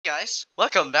Guys,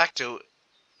 welcome back to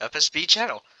FSB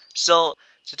channel. So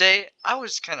today I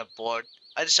was kind of bored.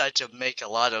 I decided to make a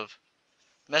lot of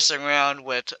messing around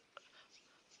with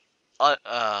uh,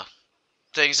 uh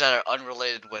things that are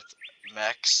unrelated with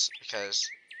mechs because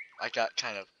I got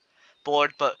kind of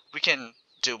bored, but we can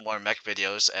do more mech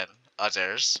videos and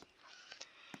others.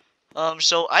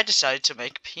 So I decided to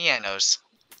make pianos.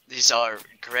 These are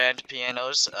grand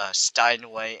pianos,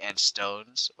 Steinway and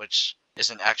Stones, which is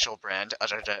an actual brand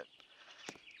other than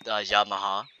the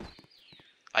Yamaha.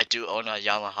 I do own a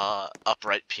Yamaha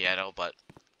upright piano, but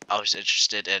I was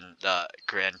interested in the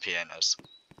grand pianos.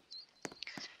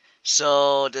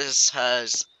 So this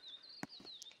has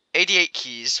 88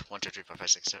 keys, 1, 2, 3, 4, 5,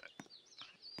 6, 7,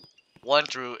 1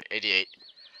 through 88.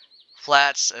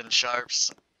 Flats and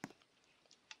sharps.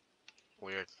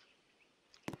 Weird.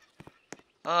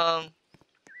 Um,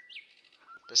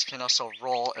 this can also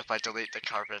roll if I delete the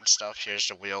carbon stuff. Here's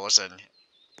the wheels and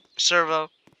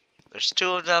servo. There's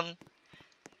two of them.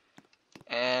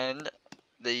 And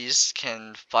these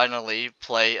can finally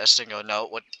play a single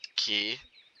note with key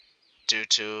due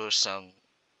to some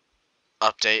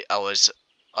update I was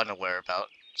unaware about.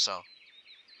 So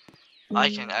I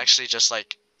can actually just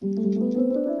like,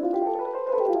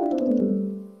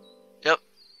 yep.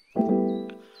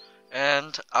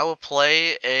 And I will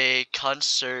play a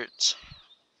concert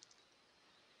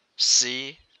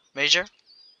C major.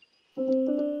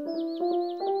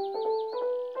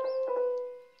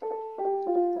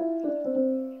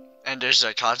 And there's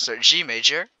a concert G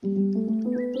major.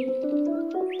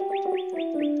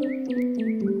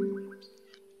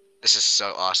 This is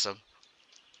so awesome.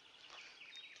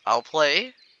 I'll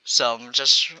play some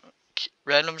just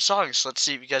random songs. Let's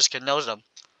see if you guys can know them.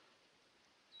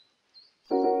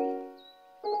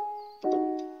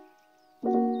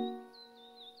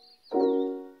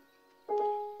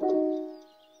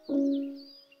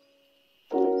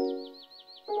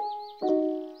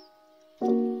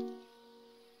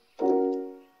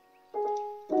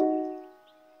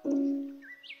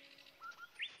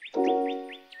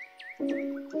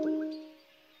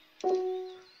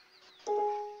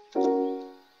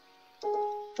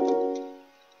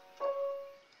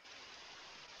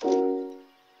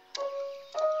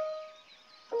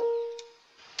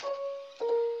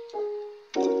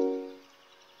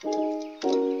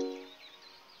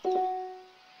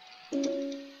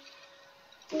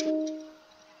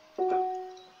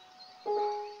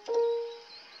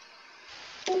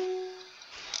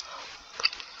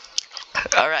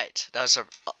 Alright, that was a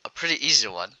pretty easy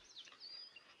one.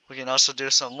 We can also do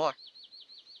some more.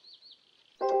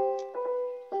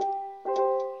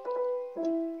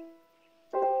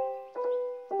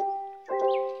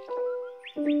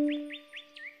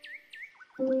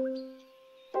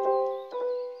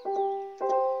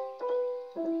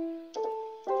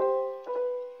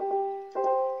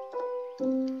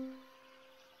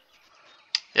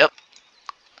 Yep.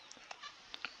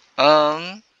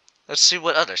 Let's see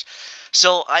what others.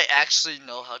 So I actually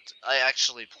know how to, I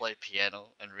actually play piano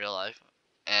in real life,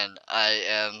 and I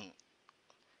am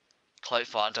quite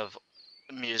fond of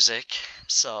music.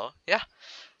 So yeah,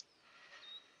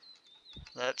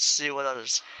 let's see what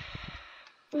others.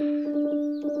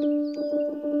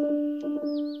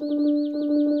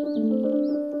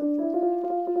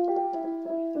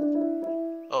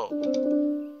 Oh.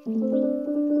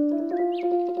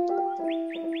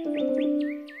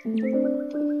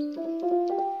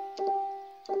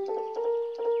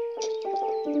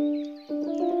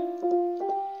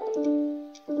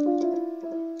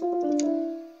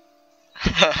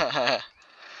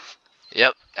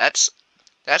 Yep,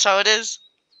 that's how it is.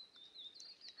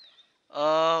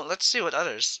 Let's see what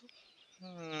others.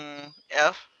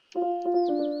 F.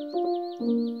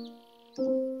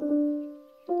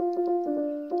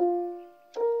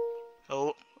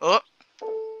 Oh, oh,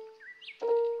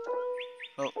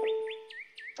 oh.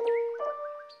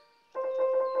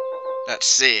 Let's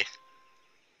see.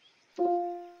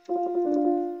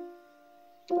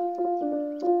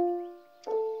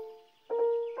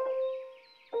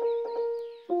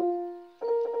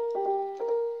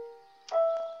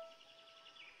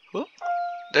 Ooh,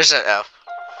 there's an F.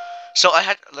 So I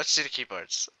had, let's see the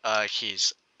keyboards,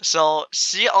 keys. So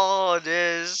see all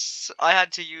this, I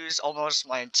had to use almost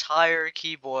my entire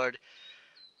keyboard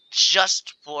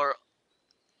just for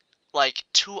like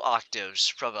 2 octaves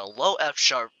from a low F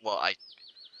sharp. Well, I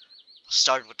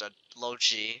started with a low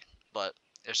G, but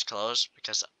it's close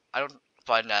because I don't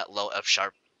find that low F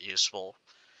sharp useful.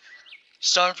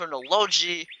 Starting from the low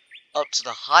G up to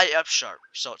the high F sharp.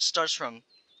 So it starts from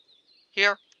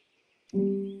here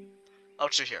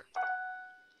up to here.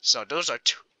 So those are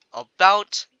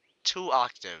about 2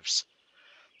 octaves,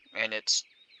 and it's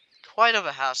quite of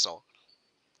a hassle.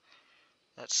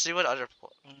 Let's see what other.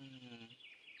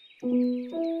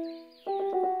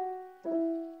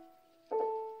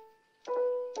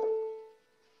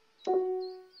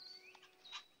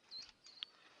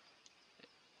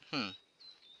 Hmm.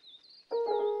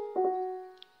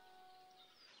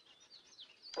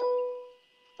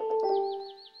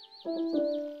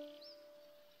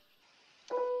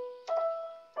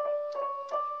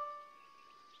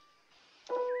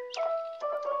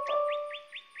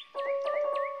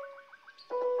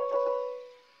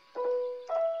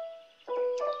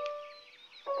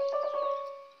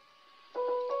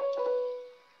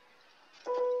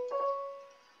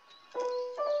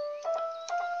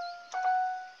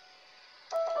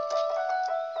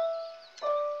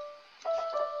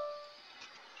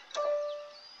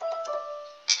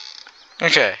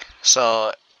 Okay,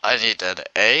 so I need an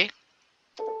A,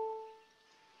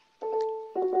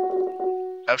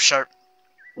 F sharp,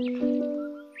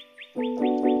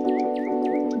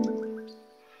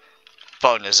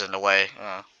 bone is in the way.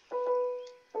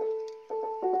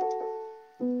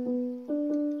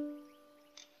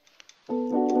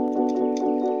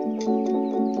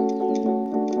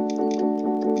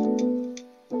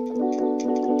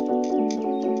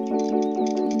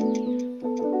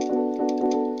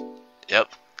 Yep,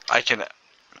 I can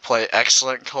play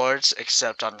excellent chords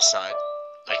except on the side,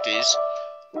 like these.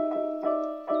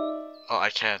 Oh, I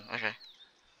can. Okay.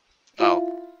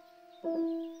 Oh.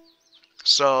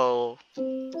 So.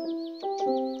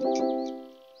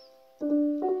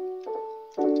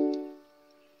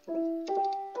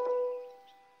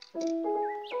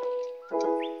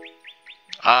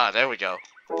 Ah, there we go.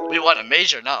 We want a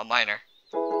major, not a minor.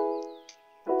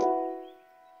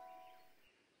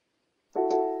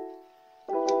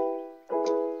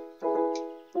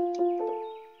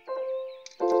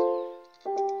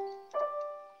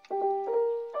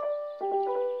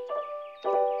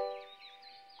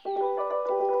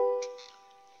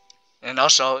 And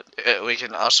also, we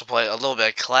can also play a little bit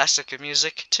of classic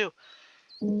music too.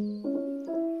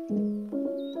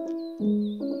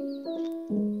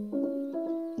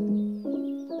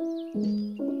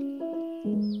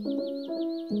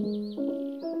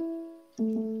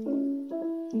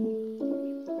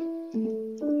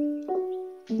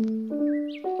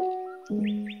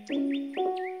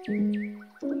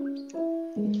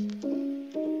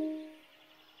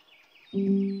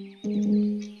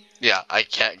 Yeah, I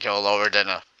can't go lower than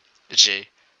a G.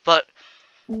 But,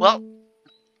 well,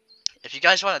 if you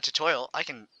guys want a tutorial,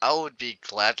 I would be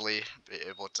gladly be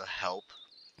able to help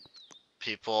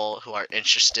people who are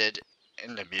interested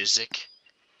in the music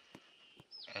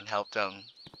and help them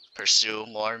pursue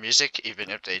more music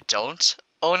even if they don't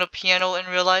own a piano in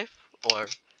real life or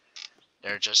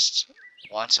they're just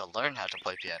want to learn how to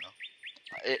play piano.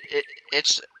 It, it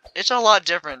it's it's a lot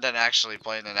different than actually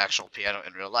playing an actual piano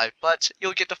in real life, but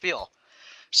you'll get the feel.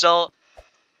 So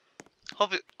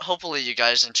hopefully you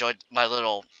guys enjoyed my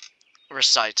little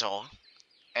recital,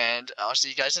 and I'll see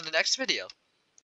you guys in the next video.